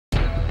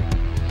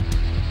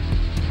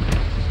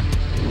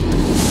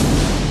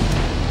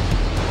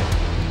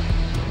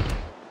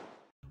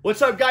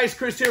What's up guys,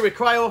 Chris here with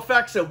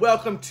CryoFX and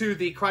welcome to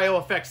the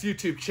CryoFX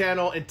YouTube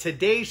channel. And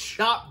today's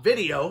shop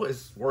video,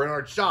 we're in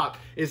our shop,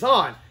 is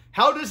on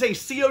how does a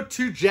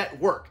CO2 jet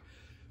work?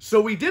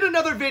 So we did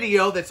another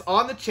video that's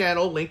on the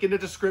channel, link in the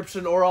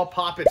description or I'll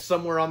pop it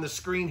somewhere on the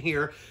screen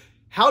here.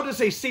 How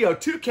does a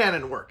CO2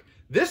 cannon work?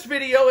 This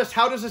video is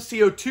how does a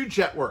CO2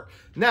 jet work?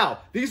 Now,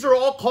 these are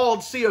all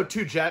called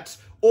CO2 jets,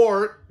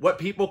 or what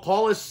people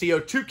call as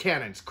CO2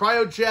 cannons.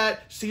 Cryojet,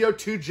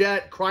 CO2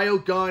 jet,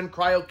 cryo gun,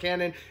 cryo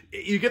cannon.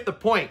 You get the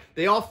point.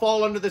 They all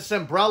fall under this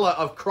umbrella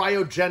of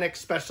cryogenic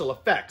special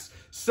effects.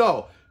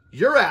 So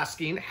you're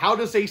asking, how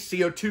does a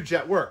CO2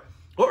 jet work?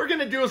 What we're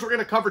gonna do is we're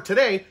gonna cover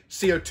today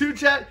CO2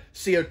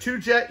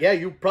 jet. Yeah,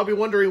 you're probably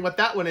wondering what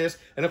that one is.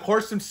 And of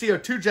course, some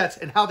CO2 jets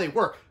and how they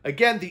work.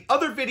 Again, the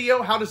other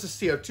video, how does a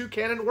CO2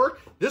 cannon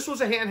work? This was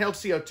a handheld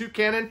CO2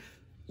 cannon.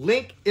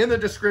 Link in the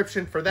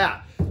description for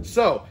that.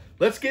 So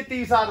let's get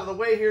these out of the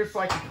way here so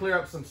I can clear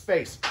up some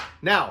space.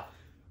 Now,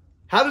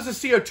 how does a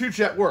CO2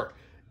 jet work?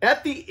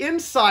 At the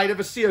inside of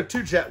a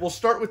CO2 jet, we'll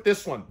start with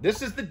this one.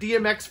 This is the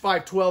Dmx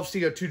 512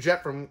 CO2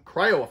 jet from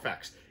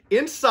CryoFX.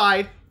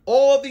 Inside,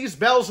 all these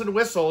bells and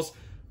whistles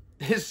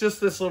is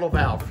just this little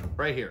valve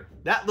right here.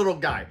 That little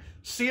guy.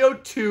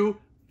 CO2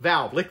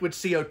 valve, liquid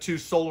CO2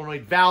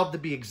 solenoid valve to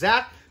be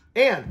exact,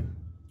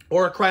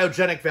 or a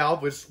cryogenic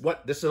valve, which is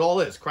what this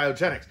all is,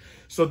 cryogenics.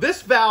 So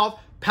this valve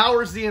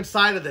powers the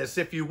inside of this,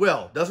 if you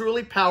will. Doesn't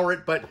really power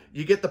it, but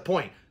you get the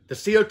point. The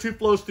CO2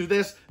 flows through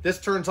this. This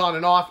turns on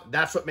and off.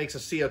 That's what makes a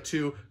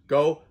CO2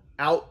 go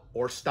out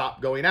or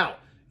stop going out.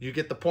 You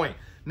get the point.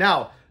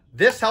 Now,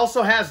 this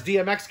also has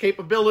DMX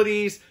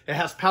capabilities. It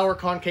has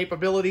PowerCon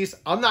capabilities.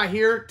 I'm not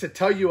here to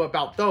tell you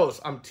about those.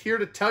 I'm here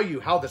to tell you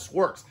how this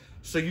works.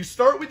 So you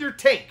start with your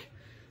tank.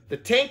 The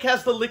tank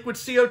has the liquid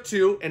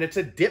CO2, and it's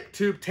a dip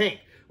tube tank,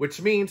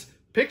 which means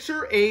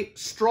picture a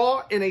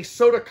straw in a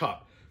soda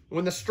cup.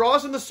 When the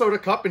straw's in the soda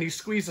cup and you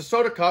squeeze the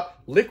soda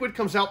cup, liquid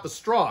comes out the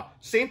straw.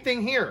 Same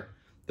thing here.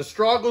 The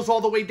straw goes all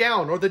the way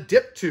down, or the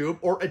dip tube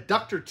or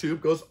adductor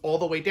tube goes all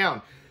the way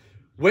down.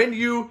 When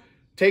you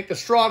take the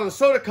straw to the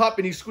soda cup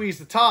and you squeeze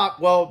the top,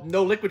 well,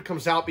 no liquid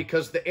comes out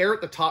because the air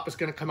at the top is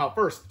going to come out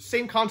first.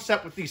 Same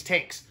concept with these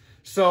tanks.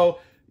 So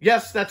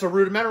yes, that's a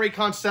rudimentary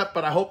concept,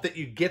 but I hope that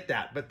you get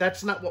that. But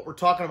that's not what we're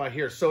talking about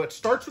here. So it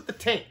starts with the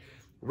tank.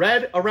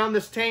 Red around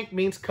this tank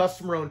means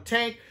customer-owned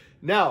tank.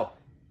 Now,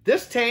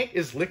 this tank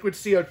is liquid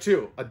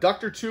CO2. A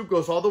ductor tube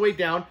goes all the way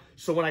down,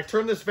 so when I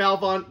turn this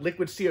valve on,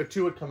 liquid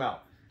CO2 would come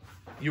out.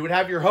 You would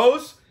have your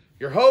hose.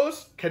 Your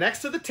hose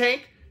connects to the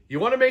tank. You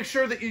want to make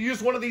sure that you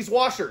use one of these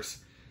washers.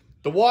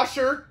 The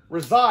washer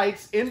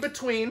resides in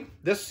between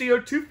this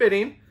CO2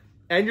 fitting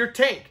and your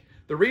tank.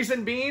 The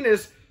reason being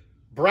is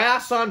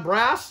brass on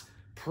brass,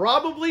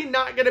 probably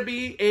not going to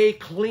be a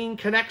clean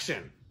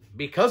connection.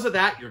 Because of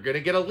that, you're going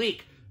to get a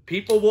leak.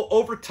 People will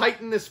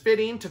over-tighten this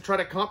fitting to try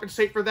to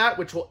compensate for that,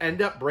 which will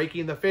end up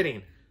breaking the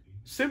fitting.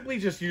 Simply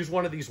just use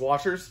one of these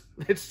washers.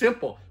 It's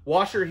simple.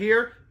 Washer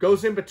here,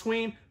 goes in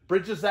between,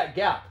 bridges that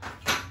gap.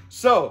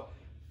 So,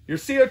 your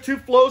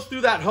CO2 flows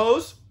through that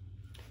hose,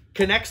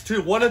 connects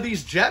to one of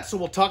these jets, so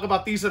we'll talk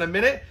about these in a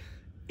minute.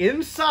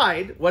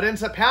 Inside, what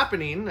ends up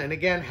happening, and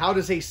again, how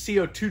does a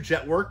CO2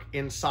 jet work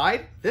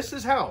inside? This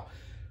is how.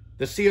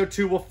 The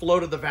CO2 will flow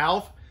to the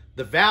valve.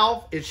 The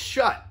valve is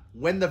shut.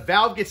 When the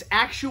valve gets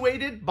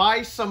actuated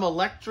by some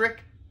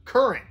electric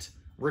current,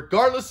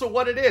 regardless of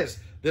what it is,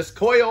 this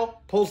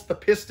coil pulls the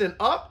piston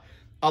up,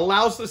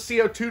 allows the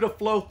CO2 to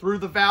flow through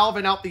the valve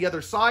and out the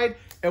other side.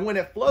 And when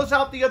it flows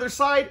out the other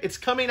side, it's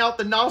coming out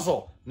the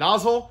nozzle.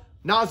 Nozzle,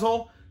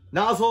 nozzle,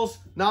 nozzles,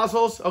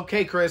 nozzles.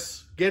 Okay,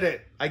 Chris, get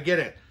it. I get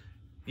it.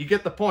 You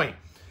get the point.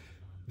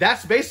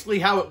 That's basically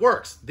how it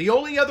works. The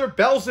only other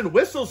bells and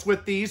whistles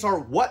with these are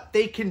what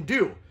they can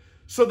do.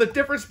 So the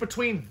difference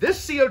between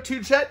this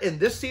CO2 jet and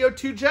this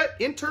CO2 jet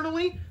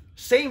internally,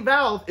 same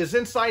valve is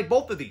inside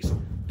both of these.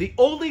 The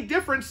only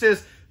difference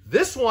is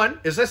this one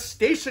is a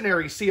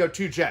stationary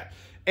CO2 jet,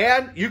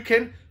 and you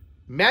can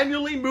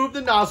manually move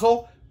the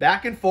nozzle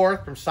back and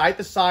forth from side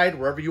to side,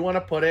 wherever you want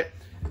to put it.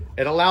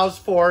 It allows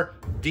for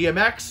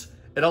DMX.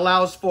 It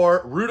allows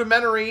for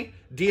rudimentary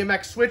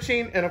DMX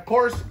switching. And of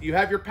course, you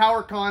have your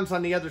power cons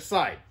on the other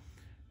side.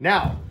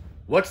 Now,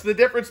 what's the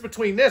difference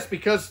between this?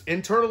 Because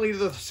internally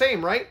they're the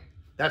same, right?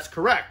 That's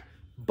correct.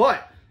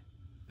 But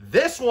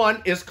this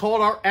one is called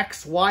our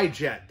XY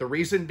jet. The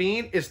reason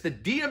being is the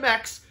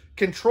DMX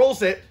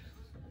controls it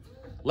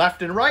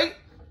left and right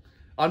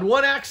on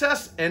one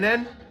axis, and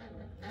then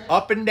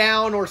up and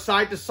down or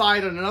side to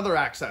side on another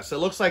axis. It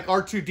looks like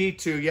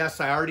R2-D2.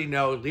 Yes, I already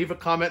know. Leave a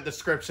comment in the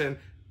description.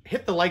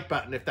 Hit the like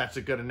button if that's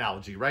a good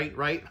analogy, right?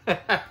 Right?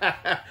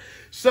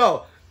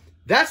 So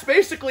that's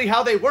basically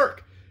how they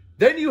work.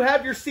 Then you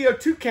have your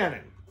CO2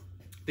 cannon.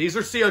 These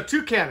are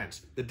CO2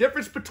 cannons. The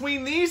difference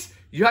between these,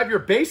 you have your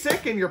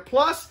basic and your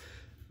plus.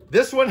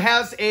 This one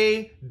has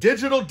a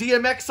digital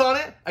DMX on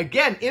it.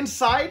 Again,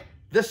 inside,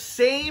 the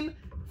same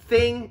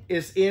thing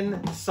is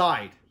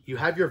inside. You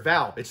have your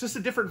valve. It's just a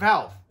different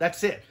valve.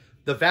 That's it.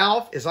 The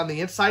valve is on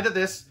the inside of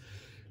this.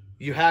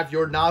 You have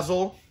your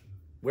nozzle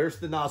where's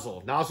the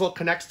nozzle? Nozzle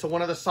connects to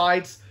one of the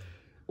sides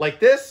like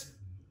this.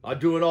 I'm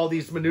doing all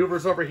these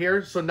maneuvers over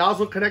here. So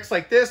nozzle connects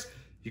like this.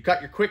 You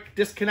got your quick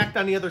disconnect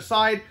on the other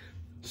side.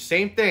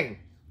 Same thing.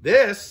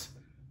 This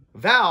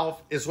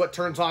valve is what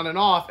turns on and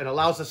off and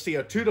allows the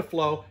CO2 to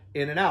flow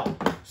in and out.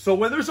 So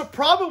when there's a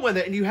problem with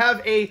it and you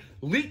have a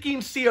leaking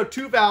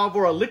CO2 valve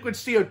or a liquid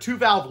CO2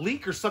 valve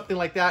leak or something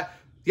like that,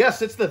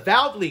 yes, it's the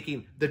valve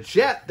leaking, the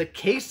jet, the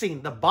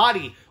casing, the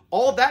body.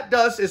 All that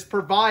does is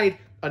provide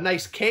a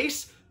nice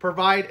case,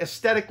 provide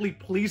aesthetically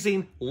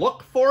pleasing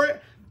look for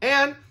it,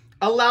 and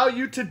allow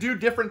you to do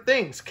different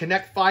things.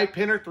 Connect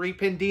 5-pin or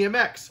 3-pin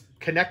Dmx,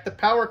 connect the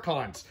power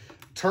cons,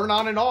 turn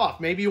on and off.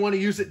 Maybe you want to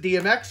use it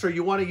Dmx or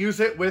you want to use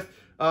it with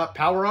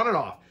power on and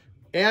off.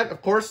 And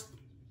of course,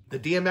 the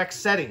Dmx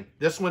setting.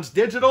 This one's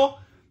digital.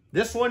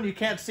 This one, you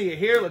can't see it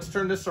here. Let's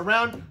turn this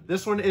around.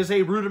 This one is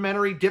a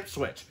rudimentary dip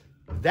switch.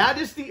 That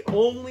is the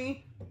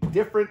only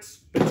difference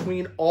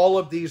between all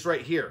of these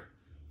right here.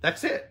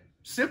 That's it.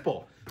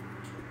 Simple.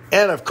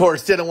 And of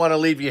course, didn't want to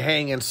leave you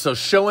hanging, so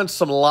showing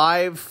some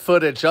live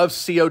footage of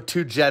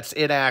CO2 Jets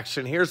in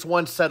action. Here's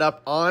one set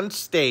up on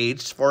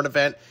stage for an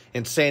event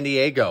in San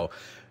Diego.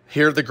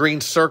 Here, the green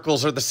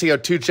circles are the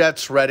CO2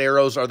 Jets, red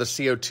arrows are the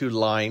CO2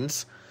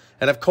 lines.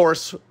 And of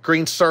course,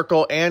 green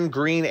circle and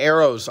green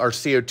arrows are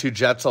CO2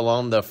 Jets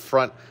along the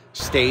front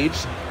stage.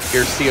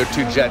 Here's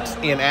CO2 Jets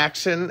in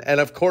action, and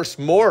of course,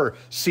 more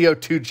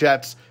CO2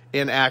 Jets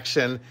in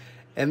action.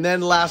 And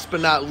then last but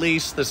not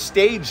least, the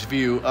stage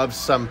view of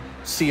some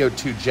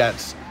CO2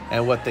 Jets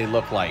and what they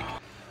look like.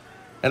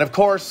 And of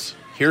course,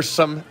 here's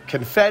some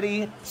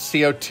confetti,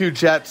 CO2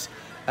 Jets,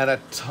 and a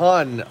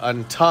ton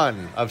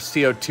of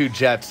CO2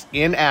 Jets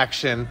in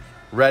action,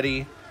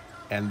 ready,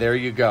 and there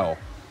you go.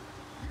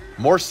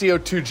 More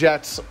CO2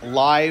 Jets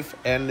live,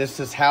 and this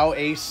is how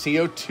a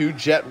CO2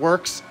 Jet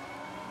works.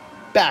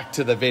 Back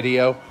to the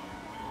video.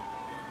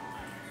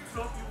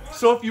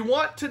 So if you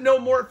want to know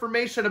more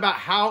information about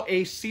how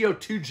a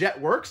CO2 Jet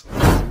works,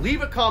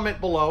 leave a comment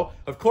below.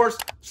 Of course,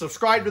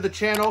 subscribe to the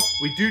channel.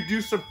 We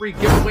do some free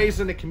giveaways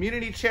in the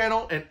community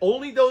channel, and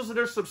only those that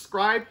are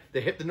subscribed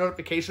that hit the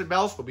notification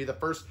bells will be the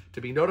first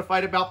to be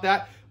notified about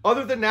that.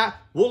 Other than that,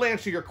 we'll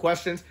answer your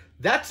questions.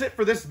 That's it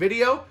for this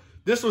video.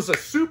 This was a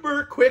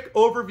super quick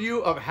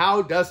overview of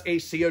how does a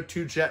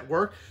CO2 Jet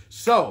work.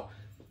 So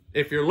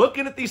if you're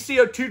looking at these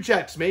CO2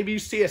 Jets, maybe you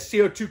see a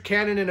CO2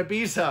 Cannon in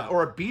Ibiza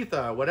or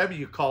Ibiza, whatever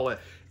you call it,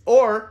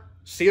 or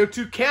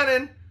CO2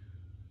 Cannon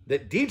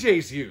that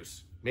DJs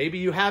use. Maybe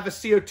you have a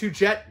CO2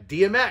 Jet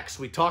Dmx.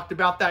 We talked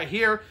about that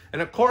here.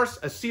 And of course,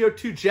 a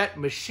CO2 Jet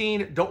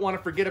machine. Don't want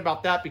to forget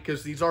about that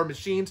because these are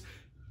machines.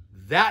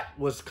 That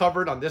was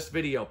covered on this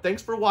video.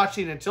 Thanks for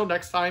watching. Until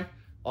next time,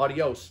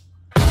 adios.